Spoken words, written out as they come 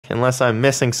unless I'm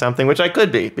missing something, which I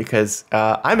could be, because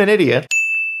I'm an idiot.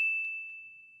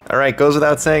 Alright, goes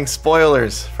without saying,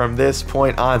 spoilers from this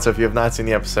point on, so if you have not seen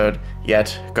the episode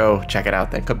yet, go check it out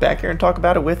then. Come back here and talk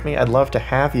about it with me. I'd love to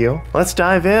have you. Let's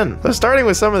dive in. So starting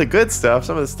with some of the good stuff,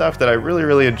 some of the stuff that I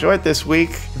really enjoyed this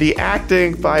week. The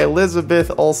acting by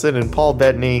Elizabeth Olsen and Paul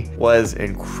Bettany was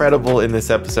incredible in this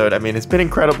episode. I mean, it's been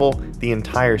incredible the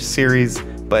entire series,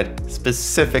 but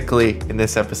specifically in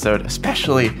this episode,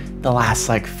 especially the last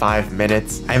like 5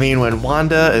 minutes. I mean, when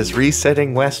Wanda is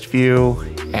resetting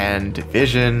Westview and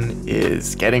Vision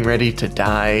is getting ready to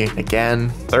die again,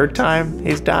 third time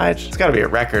he's died. It's gotta be a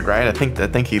record, right? I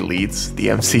think he leads the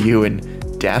MCU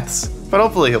in deaths, but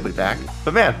hopefully he'll be back.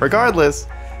 But man, regardless,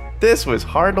 this was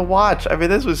hard to watch. I mean,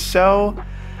 this was so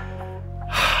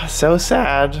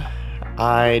sad.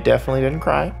 I definitely didn't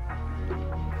cry.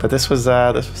 But this was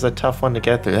a tough one to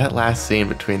get through, that last scene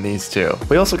between these two.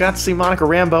 We also got to see Monica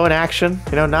Rambeau in action.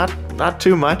 You know, not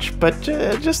too much, but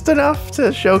just enough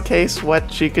to showcase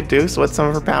what she could do, so what some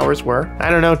of her powers were. I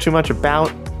don't know too much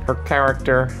about her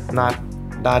character,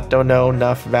 don't know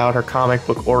enough about her comic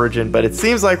book origin, but it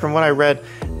seems like from what I read,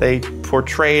 they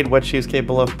portrayed what she was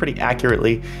capable of pretty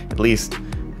accurately, at least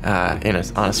on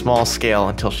a small scale,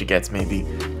 until she gets maybe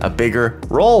a bigger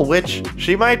role, which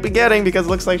she might be getting, because it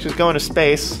looks like she's going to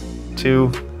space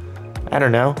to, I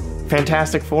don't know,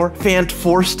 Fantastic Four?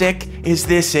 Fan-4-stick? Is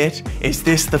this it? Is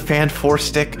this the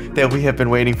Fan-4-stick that we have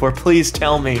been waiting for? Please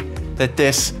tell me that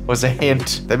this was a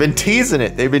hint. They've been teasing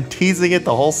it. They've been teasing it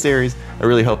the whole series. I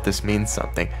really hope this means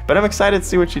something. But I'm excited to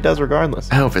see what she does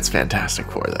regardless. I hope it's Fantastic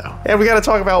Four, though. And we gotta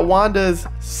talk about Wanda's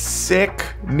sick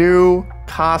new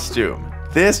costume.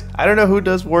 This, I don't know who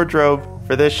does wardrobe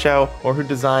for this show or who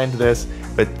designed this,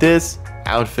 but this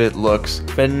outfit looks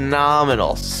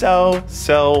phenomenal. So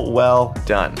well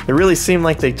done. It really seemed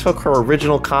like they took her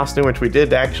original costume, which we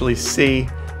did actually see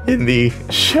in the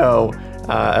show.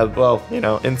 Well, you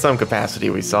know, in some capacity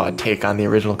we saw a take on the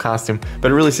original costume,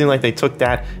 but it really seemed like they took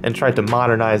that and tried to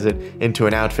modernize it into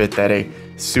an outfit that a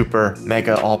super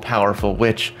mega all-powerful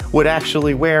witch would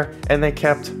actually wear, and they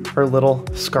kept her little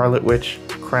Scarlet Witch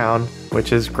crown,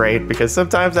 which is great, because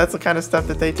sometimes that's the kind of stuff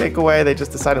that they take away. They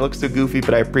just decide it looks too goofy,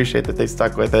 but I appreciate that they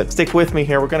stuck with it. Stick with me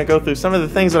here. We're going to go through some of the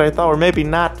things that I thought were maybe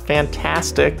not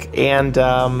fantastic, and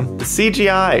the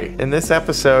CGI in this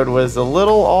episode was a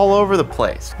little all over the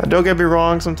place. Now, don't get me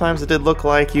wrong, sometimes it did look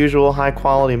like usual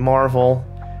high-quality Marvel,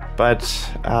 but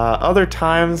other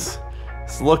times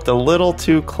looked a little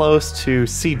too close to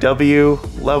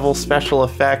CW level special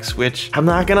effects, which I'm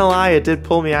not gonna lie, it did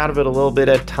pull me out of it a little bit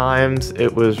at times.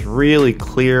 It was really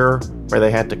clear where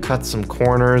they had to cut some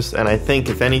corners, and I think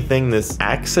if anything, this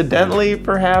accidentally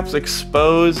perhaps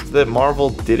exposed that Marvel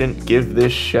didn't give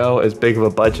this show as big of a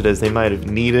budget as they might have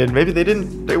needed. Maybe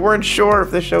they weren't sure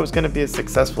if this show was gonna be as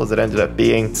successful as it ended up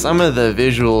being. Some of the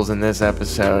visuals in this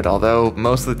episode, although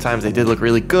most of the times they did look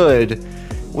really good,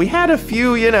 we had a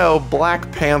few, you know, Black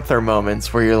Panther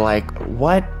moments where you're like,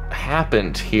 what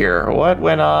happened here? What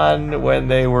went on when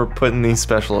they were putting these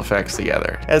special effects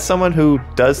together? As someone who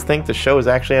does think the show is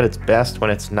actually at its best when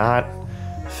it's not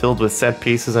filled with set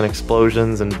pieces and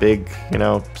explosions and big, you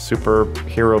know,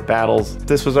 superhero battles,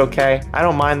 this was okay. I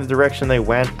don't mind the direction they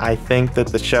went. I think that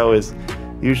the show is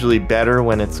usually better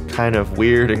when it's kind of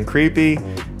weird and creepy,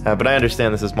 but I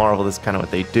understand this is Marvel, this is kind of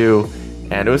what they do.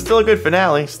 And it was still a good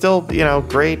finale, still, you know,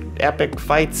 great epic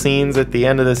fight scenes at the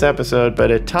end of this episode, but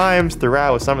at times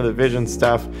throughout with some of the Vision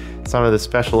stuff, some of the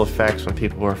special effects when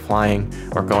people were flying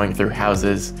or going through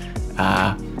houses,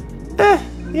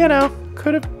 you know,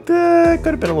 could have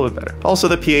been a little bit better. Also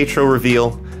the Pietro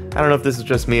reveal, I don't know if this is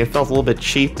just me, it felt a little bit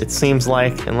cheap, it seems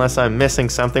like, unless I'm missing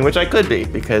something, which I could be,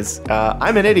 because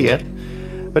I'm an idiot,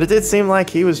 but it did seem like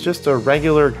he was just a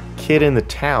regular kid in the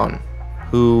town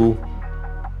who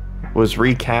was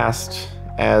recast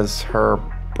as her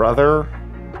brother.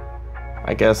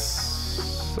 I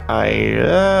guess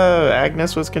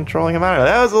Agnes was controlling him. I don't know.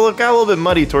 That was got a little bit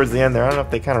muddy towards the end there. I don't know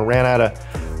if they kind of ran out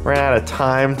of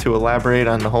time to elaborate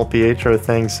on the whole Pietro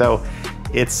thing. So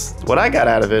it's what I got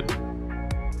out of it.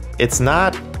 It's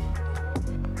not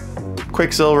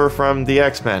Quicksilver from the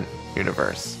X-Men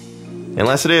universe.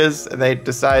 Unless it is, and they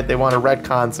decide they want to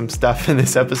retcon some stuff in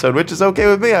this episode, which is okay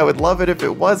with me. I would love it if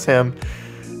it was him.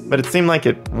 But it seemed like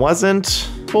it wasn't.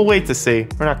 We'll wait to see.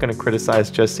 We're not going to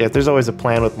criticize just yet. There's always a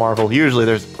plan with Marvel. Usually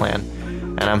there's a plan.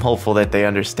 And I'm hopeful that they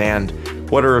understand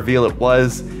what a reveal it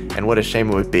was and what a shame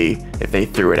it would be if they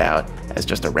threw it out as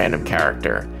just a random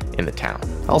character in the town.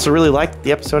 I also really liked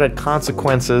the episode had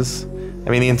consequences. I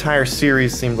mean, the entire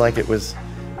series seemed like it was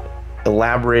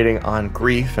elaborating on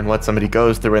grief and what somebody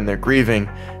goes through when they're grieving,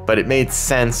 but it made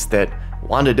sense that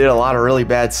Wanda did a lot of really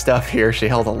bad stuff here. She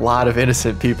held a lot of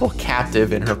innocent people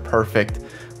captive in her perfect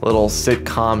little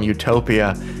sitcom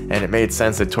utopia, and it made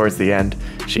sense that towards the end,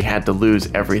 she had to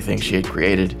lose everything she had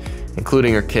created,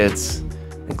 including her kids,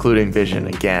 including Vision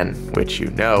again, which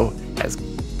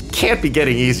can't be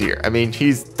getting easier. I mean,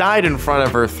 he's died in front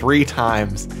of her 3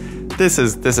 times. This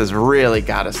has really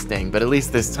got to sting, but at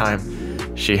least this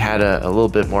time she had a little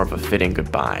bit more of a fitting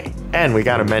goodbye. And we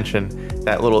got to mention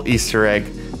that little Easter egg,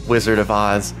 Wizard of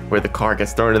Oz, where the car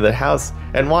gets thrown into the house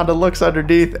and Wanda looks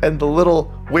underneath and the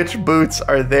little witch boots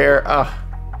are there.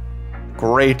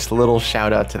 Great little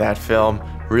shout out to that film.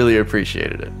 Really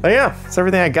appreciated it. But yeah, that's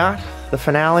everything I got. The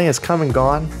finale is come and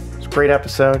gone. It's a great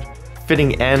episode.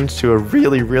 Fitting end to a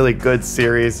really, really good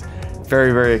series.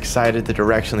 Very, very excited the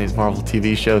direction these Marvel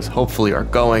TV shows hopefully are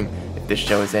going, if this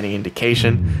show is any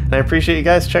indication. And I appreciate you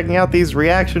guys checking out these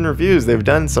reaction reviews. They've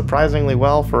done surprisingly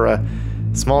well for a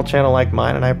small channel like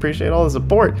mine, and I appreciate all the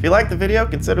support. If you like the video,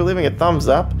 consider leaving a thumbs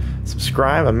up,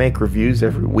 subscribe. I make reviews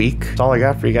every week. That's all I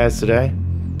got for you guys today.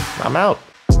 I'm out.